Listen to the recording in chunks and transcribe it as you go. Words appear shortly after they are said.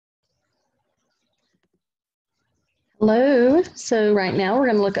Hello. So right now we're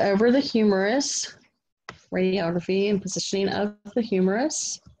going to look over the humerus, radiography and positioning of the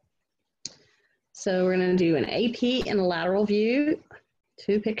humerus. So we're going to do an AP and a lateral view,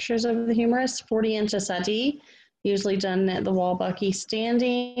 two pictures of the humerus, 40-inch SID, usually done at the wall bucky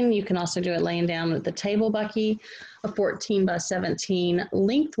standing. You can also do it laying down at the table bucky, a 14 by 17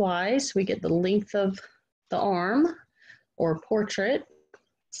 lengthwise. We get the length of the arm or portrait,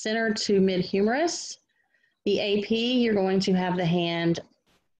 center to mid-humerus. The AP, you're going to have the hand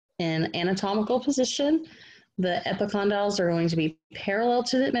in anatomical position. The epicondyles are going to be parallel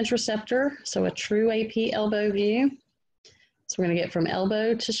to the image receptor, so a true AP elbow view. So we're going to get from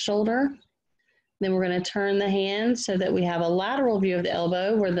elbow to shoulder. Then we're going to turn the hand so that we have a lateral view of the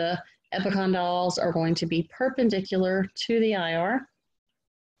elbow where the epicondyles are going to be perpendicular to the IR.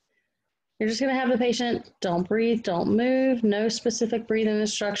 You're just going to have the patient don't breathe, don't move, no specific breathing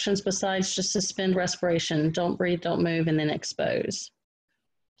instructions besides just suspend respiration. Don't breathe, don't move, and then expose.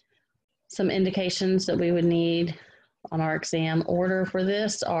 Some indications that we would need on our exam order for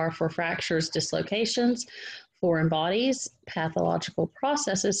this are for fractures, dislocations, foreign bodies, pathological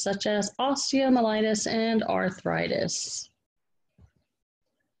processes such as osteomyelitis and arthritis.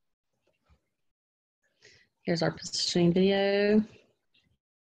 Here's our positioning video.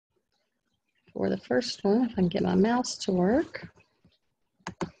 For the first one, if I can get my mouse to work.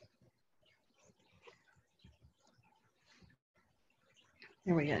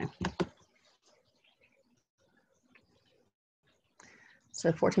 There we go.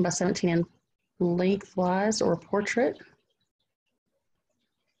 So 14 by 17 in lengthwise or portrait.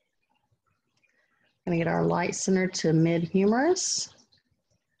 Going to get our light center to mid-humerus.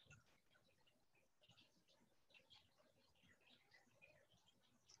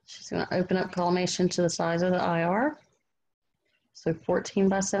 She's going to open up collimation to the size of the IR. So 14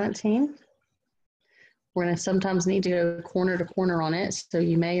 by 17. We're going to sometimes need to go corner to corner on it, so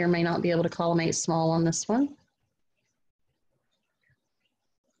you may or may not be able to collimate small on this one.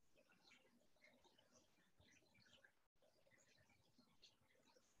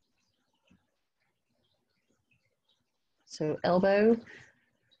 So elbow,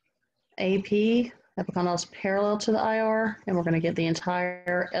 AP, epicondyles parallel to the IR, and we're going to get the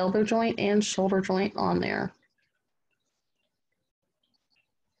entire elbow joint and shoulder joint on there.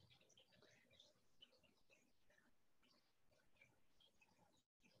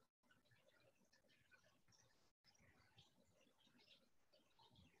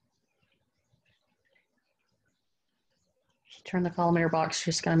 Turn the collimator box,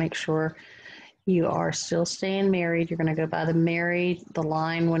 just got to make sure you are still staying married. You're going to go by the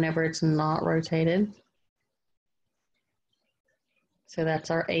line whenever it's not rotated. So that's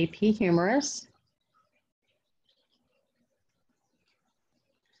our AP humerus.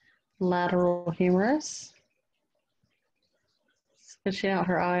 Lateral humerus. Switching out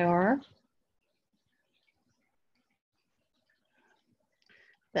her IR.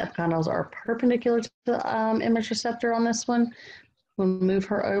 The epicondyles are perpendicular to the image receptor on this one. We'll move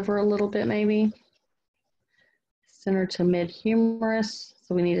her over a little bit maybe. Center to mid-humerus.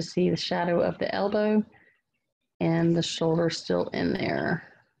 So we need to see the shadow of the elbow and the shoulder still in there.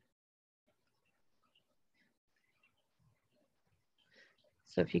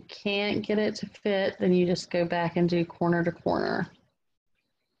 So if you can't get it to fit, then you just go back and do corner to corner.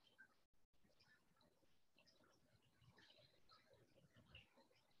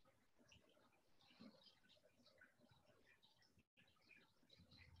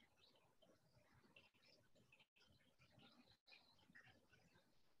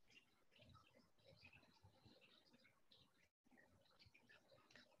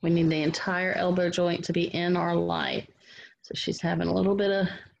 We need the entire elbow joint to be in our light. So she's having a little bit of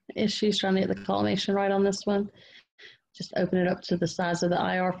issues trying to get the collimation right on this one. Just open it up to the size of the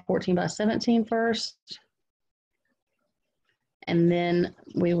IR 14 by 17 first. And then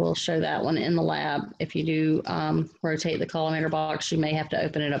we will show that one in the lab. If you do rotate the collimator box, you may have to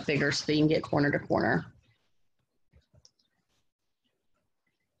open it up bigger so you can get corner to corner.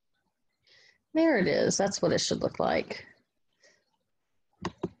 There it is. That's what it should look like.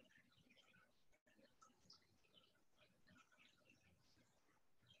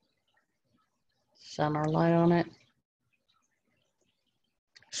 Shine our light on it.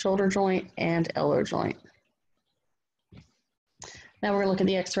 Shoulder joint and elbow joint. Now we're going to look at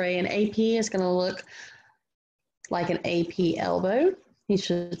the x-ray, and AP is going to look like an AP elbow. You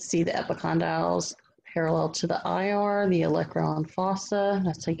should see the epicondyles parallel to the IR, the olecranon fossa.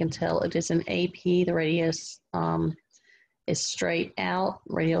 That's how you can tell it is an AP. The radius is straight out.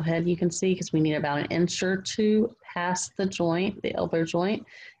 Radial head you can see because we need about an inch or two past the joint, the elbow joint,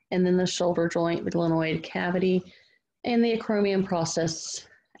 and then the shoulder joint, the glenoid cavity and the acromion process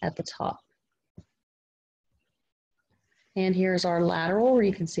at the top. And here's our lateral, where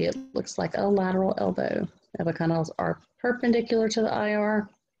you can see it looks like a lateral elbow. The epicondyles are perpendicular to the IR.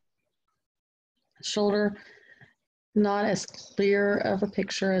 Shoulder, not as clear of a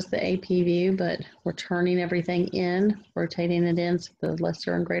picture as the AP view, but we're turning everything in, rotating it in so the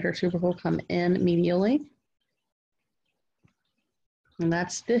lesser and greater tubercle come in medially. And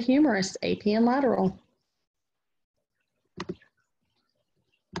that's the humerus, AP and lateral.